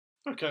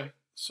Okay,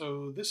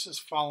 so this is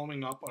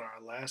following up on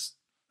our last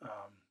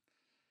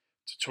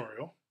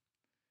tutorial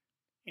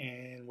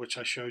in which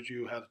I showed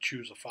you how to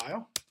choose a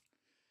file.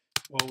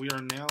 Well, we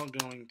are now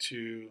going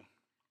to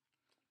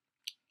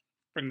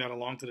bring that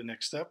along to the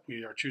next step.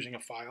 We are choosing a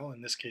file,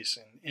 in this case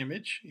an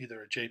image,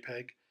 either a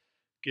JPEG,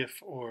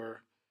 GIF,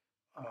 or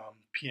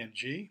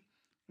PNG,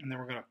 and then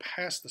we're going to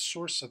pass the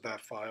source of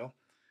that file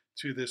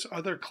to this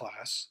other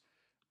class,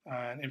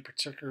 and in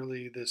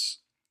particularly this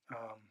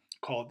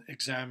called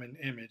examine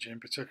image,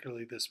 and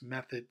particularly this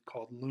method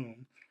called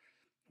loom,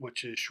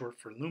 which is short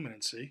for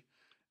luminancy.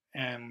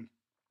 And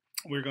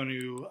we're going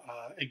to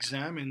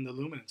examine the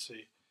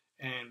luminancy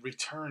and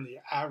return the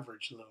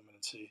average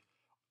luminancy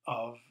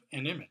of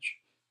an image,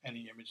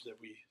 any image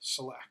that we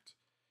select.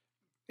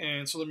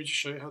 And so let me just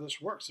show you how this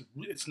works.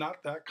 It's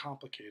not that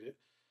complicated.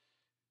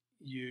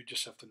 You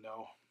just have to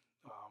know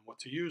what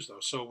to use though.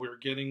 So we're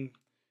getting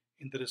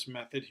into this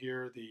method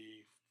here,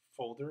 the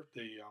folder,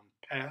 the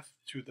path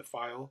to the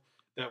file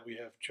that we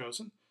have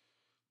chosen.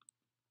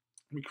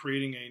 We're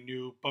creating a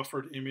new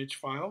buffered image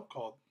file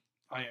called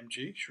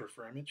IMG, short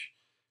for image,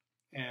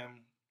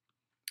 and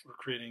we're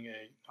creating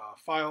a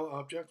file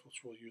object,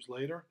 which we'll use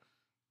later.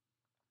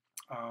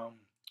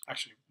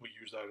 Actually, we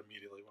use that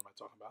immediately. What am I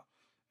talking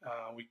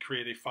about? We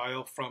create a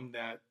file from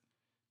that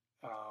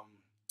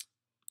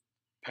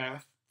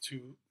path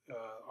to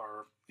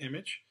our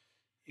image,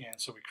 and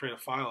so we create a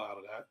file out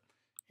of that.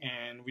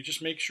 And we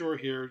just make sure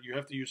here you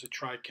have to use a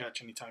try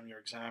catch anytime you're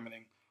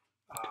examining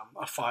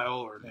a file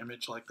or an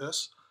image like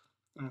this.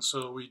 And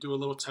so we do a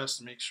little test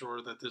to make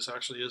sure that this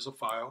actually is a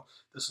file.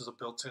 This is a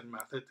built-in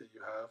method that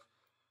you have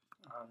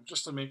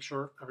just to make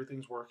sure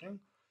everything's working.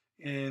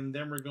 And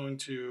then we're going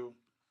to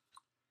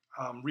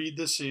read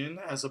this in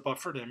as a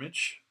buffered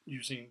image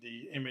using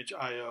the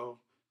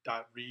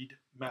image.io.read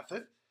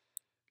method.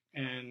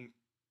 And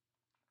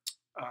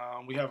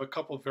we have a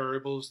couple of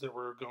variables that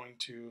we're going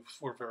to,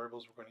 4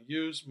 variables we're going to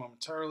use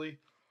momentarily.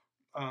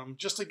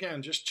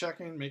 Just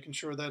checking, making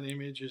sure that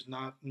image is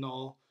not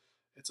null.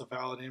 It's a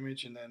valid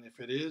image, and then if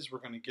it is, we're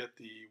going to get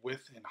the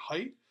width and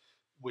height,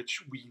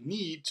 which we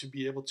need to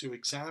be able to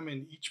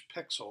examine each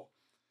pixel.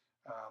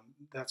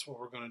 That's what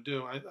we're going to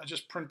do. I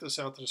just print this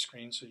out to the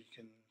screen so you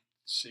can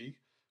see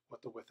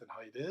what the width and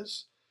height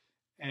is.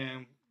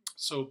 And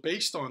so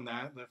based on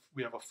that, if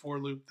we have a for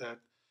loop that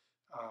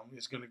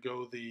is going to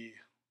go the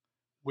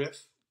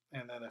width,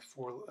 and then a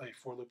for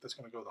loop that's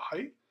going to go the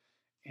height,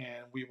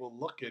 and we will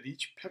look at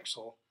each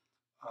pixel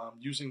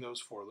using those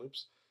for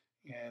loops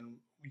and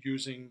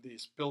using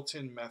this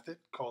built-in method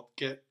called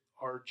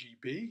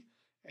getRGB.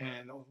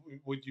 And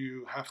would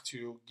you have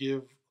to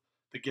give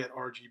the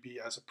getRGB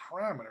as a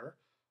parameter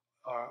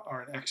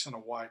are an x and a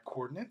y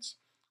coordinates,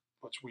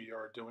 which we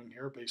are doing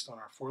here based on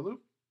our for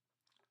loop.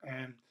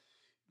 And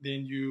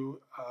then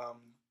you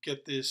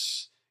get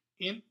this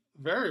int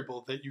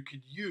variable that you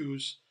could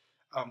use.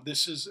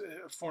 This is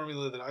a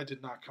formula that I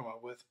did not come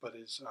up with, but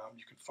is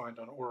you can find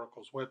on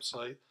Oracle's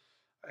website.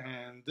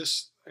 And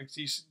these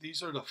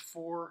are the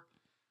 4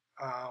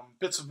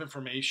 bits of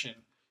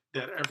information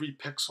that every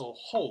pixel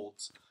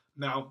holds.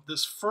 Now,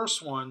 this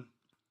first one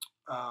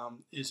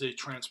is a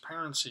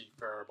transparency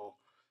variable.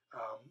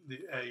 The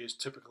A is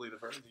typically the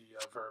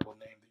variable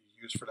name that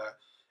you use for that.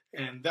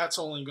 And that's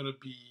only going to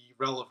be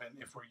relevant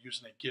if we're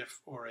using a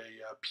GIF or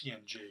a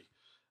PNG,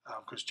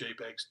 because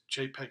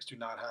JPEGs do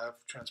not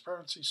have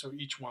transparency, so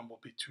each one will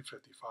be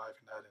 255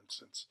 in that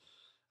instance.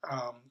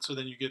 So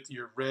then you get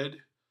your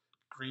red,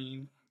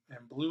 green,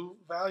 and blue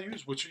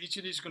values, which each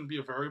of these is going to be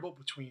a variable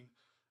between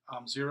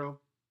 0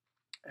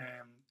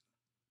 and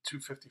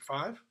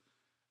 255,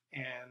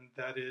 and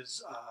that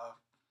is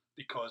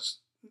because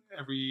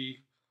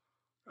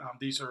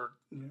these are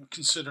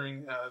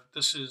considering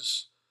this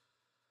is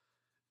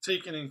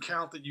taking into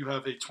account that you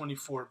have a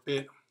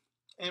 24-bit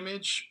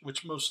image,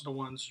 which most of the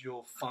ones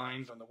you'll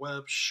find on the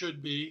web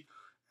should be,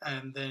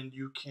 and then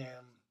you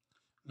can,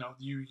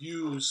 you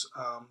use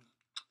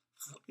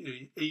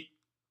 8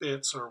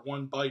 bits or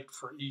 1 byte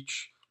for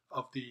each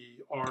of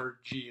the R,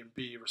 G, and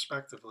B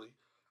respectively.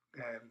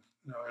 And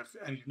if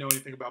you know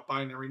anything about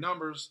binary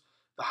numbers,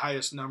 the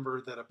highest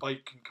number that a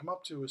byte can come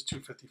up to is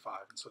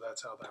 255, and so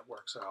that's how that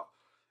works out.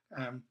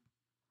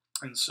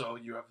 And so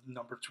you have a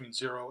number between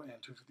 0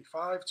 and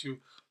 255 to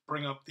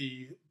bring up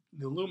the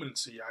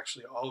luminancy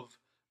actually of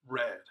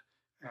red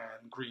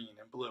and green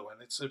and blue.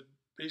 And it's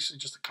basically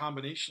just a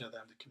combination of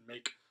them that can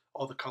make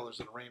all the colors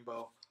of the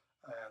rainbow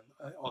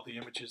and all the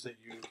images that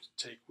you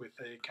take with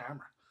a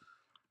camera.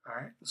 All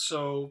right,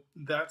 so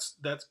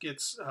that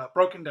gets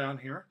broken down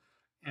here,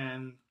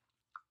 and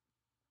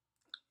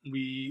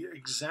we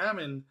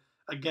examine,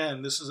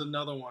 again, this is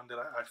another one that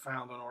I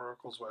found on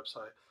Oracle's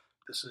website.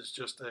 This is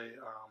just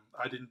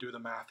I didn't do the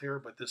math here,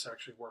 but this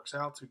actually works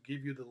out to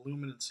give you the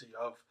luminancy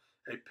of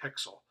a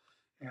pixel.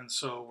 And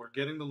so we're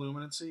getting the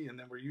luminancy, and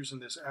then we're using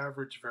this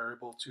average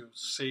variable to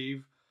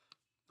save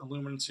the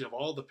luminancy of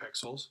all the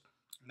pixels.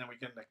 And then we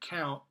get an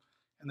account.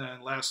 And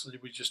then lastly,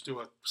 we just do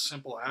a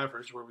simple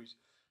average where we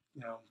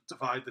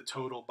divide the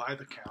total by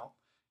the count.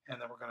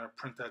 and then we're going to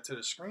print that to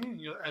the screen.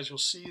 And as you'll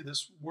see,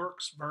 this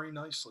works very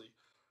nicely.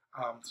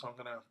 So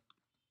let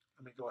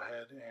me go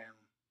ahead and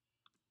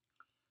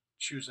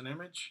choose an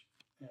image,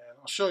 and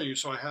I'll show you.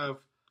 So I have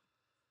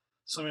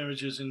some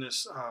images in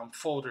this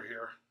folder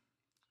here.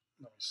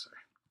 Let me see.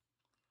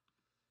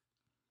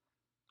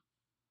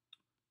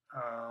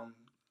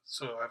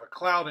 So I have a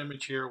cloud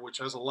image here, which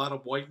has a lot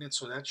of whiteness,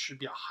 so that should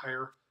be a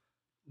higher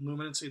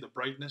luminancy. The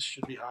brightness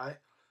should be high.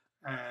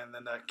 And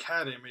then that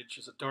cat image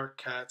is a dark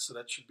cat, so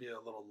that should be a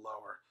little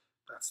lower.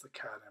 That's the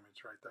cat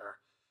image right there.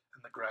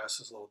 And the grass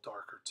is a little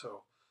darker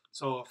too.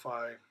 So if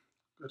I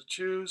go to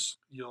choose,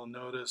 you'll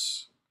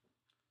notice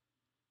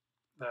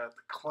that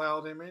the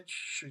cloud image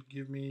should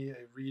give me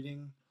a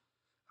reading.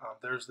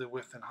 There's the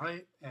width and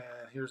height,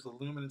 and here's the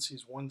luminancy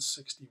is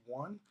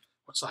 161.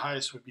 What's the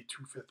highest would be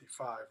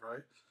 255,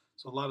 right?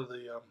 So a lot of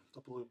the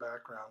blue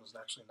background is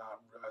actually not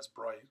as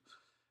bright.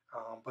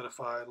 But if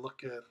I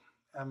look at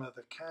Emma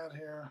the cat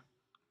here,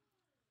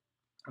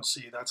 you'll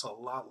see that's a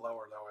lot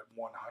lower though at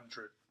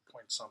 100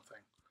 point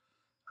something.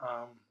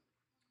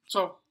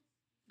 So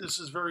this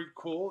is very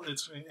cool.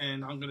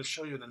 And I'm going to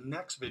show you in the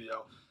next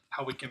video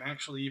how we can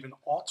actually even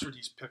alter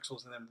these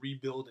pixels and then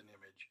rebuild an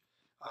image,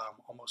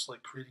 almost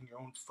like creating your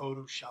own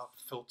Photoshop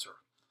filter.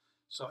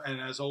 So,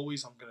 and as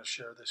always, I'm going to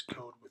share this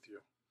code with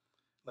you.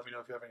 Let me know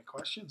if you have any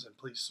questions, and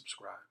please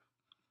subscribe.